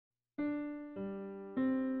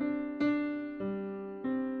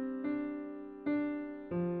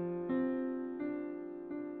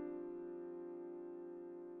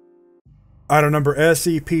Item number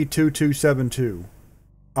SCP-2272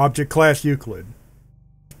 Object Class Euclid.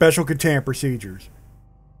 Special Containment Procedures.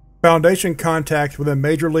 Foundation contacts within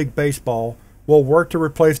Major League Baseball will work to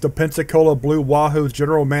replace the Pensacola Blue Wahoos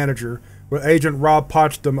General Manager with Agent Rob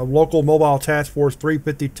Potsdam of Local Mobile Task Force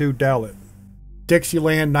 352 Dallas,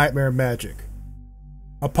 Dixieland Nightmare Magic.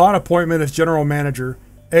 Upon appointment as General Manager,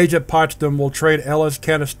 Agent Potsdam will trade Ellis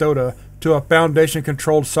Canastota to a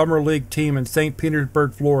Foundation-controlled Summer League team in St.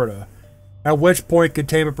 Petersburg, Florida, at which point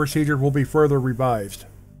containment procedures will be further revised.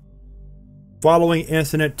 Following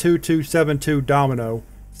Incident 2272 Domino,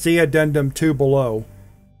 see Addendum II below,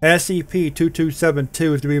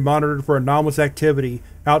 SCP-2272 is to be monitored for anomalous activity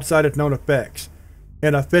outside its known effects,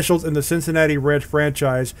 and officials in the Cincinnati Reds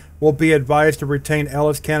franchise will be advised to retain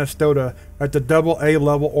Ellis Canastota at the AA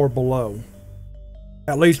level or below.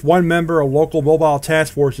 At least one member of local mobile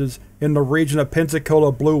task forces in the region of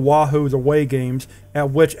Pensacola Blue Wahoos away games at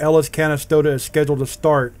which Ellis Canastota is scheduled to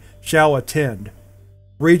start shall attend.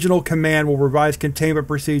 Regional Command will revise containment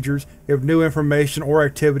procedures if new information or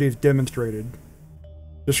activity is demonstrated.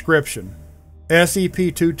 Description: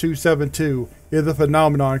 SCP-2272 is a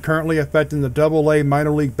phenomenon currently affecting the AA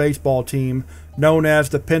minor league baseball team known as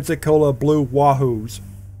the Pensacola Blue Wahoos.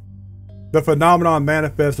 The phenomenon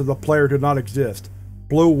manifests as a player who does not exist,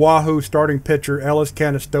 Blue Wahoo starting pitcher Ellis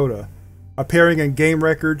Canastota, appearing in game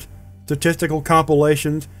records, statistical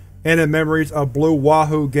compilations, and in memories of Blue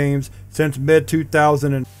Wahoo games since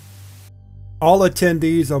mid-2000. All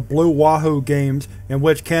attendees of Blue Wahoo games in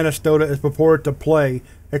which Canastota is purported to play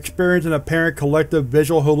experience an apparent collective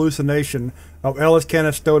visual hallucination of Ellis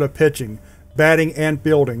Canastota pitching, batting, and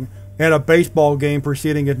fielding, and a baseball game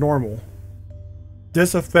proceeding as normal.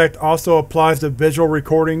 This effect also applies to visual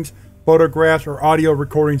recordings, photographs, or audio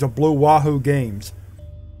recordings of Blue Wahoo games.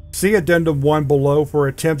 See Addendum I below for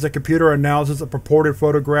attempts at computer analysis of purported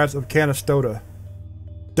photographs of Canastota.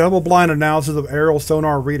 Double-blind analysis of aerial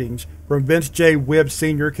sonar readings from Vince J. Wibb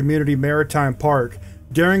Sr. Community Maritime Park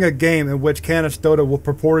during a game in which Canastota was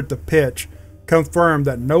purported to pitch confirmed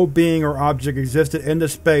that no being or object existed in the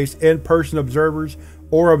space in-person observers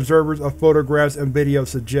or observers of photographs and videos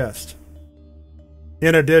suggest.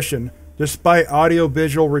 In addition, despite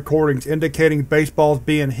audio-visual recordings indicating baseballs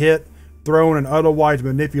being hit, thrown, and otherwise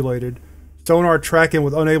manipulated, sonar tracking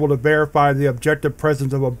was unable to verify the objective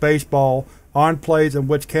presence of a baseball on plays in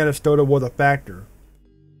which Canastota was a factor.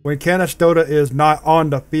 When Canastota is not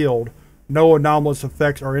on the field, no anomalous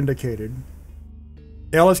effects are indicated.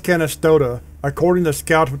 Ellis Canastota, according to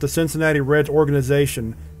scouts with the Cincinnati Reds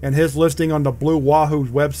organization and his listing on the Blue Wahoos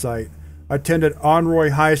website, attended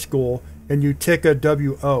Onroy High School in Utica,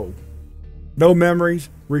 WO. No memories,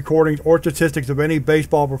 recordings, or statistics of any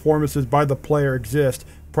baseball performances by the player exist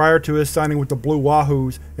prior to his signing with the Blue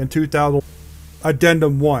Wahoos in 2000.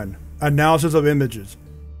 Addendum I Analysis of Images.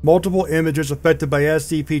 Multiple images affected by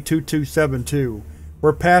SCP-2272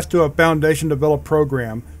 were passed to a Foundation-developed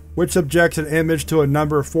program which subjects an image to a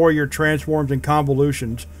number of Fourier transforms and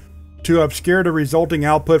convolutions to obscure the resulting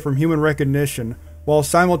output from human recognition while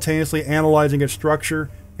simultaneously analyzing its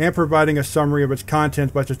structure and providing a summary of its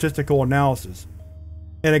contents by statistical analysis.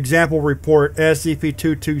 An example report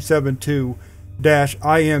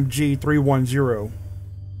SCP-2272-IMG-310.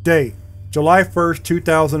 Date: July 1,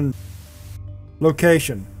 2000.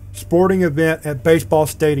 Location: sporting event at baseball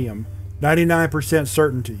stadium, 99%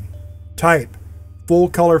 certainty. Type: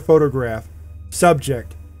 full-color photograph.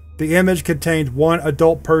 Subject: the image contains one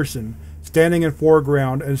adult person standing in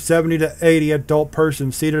foreground and 70 to 80 adult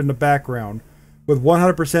persons seated in the background. With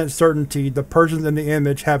 100% certainty, the persons in the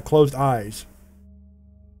image have closed eyes.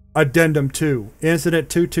 Addendum II Incident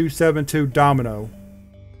 2272 Domino.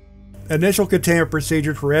 Initial containment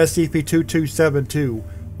procedures for SCP-2272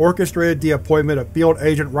 orchestrated the appointment of Field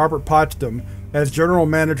Agent Robert Potsdam as General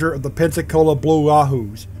Manager of the Pensacola Blue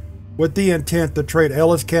Wahoos, with the intent to trade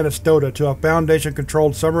Ellis Canastota to a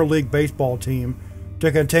Foundation-controlled Summer League baseball team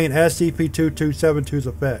to contain SCP-2272's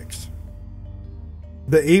effects.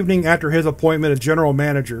 The evening after his appointment as General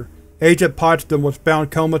Manager, Agent Potsdam was found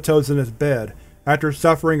comatose in his bed after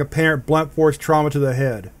suffering apparent blunt force trauma to the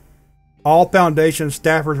head. All Foundation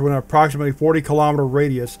staffers within an approximately 40-kilometer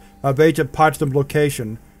radius of Agent Potsdam's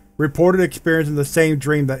location reported experiencing the same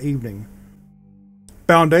dream that evening.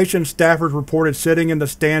 Foundation staffers reported sitting in the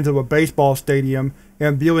stands of a baseball stadium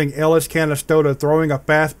and viewing Ellis Canastota throwing a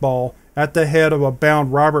fastball at the head of a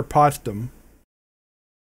bound Robert Potsdam.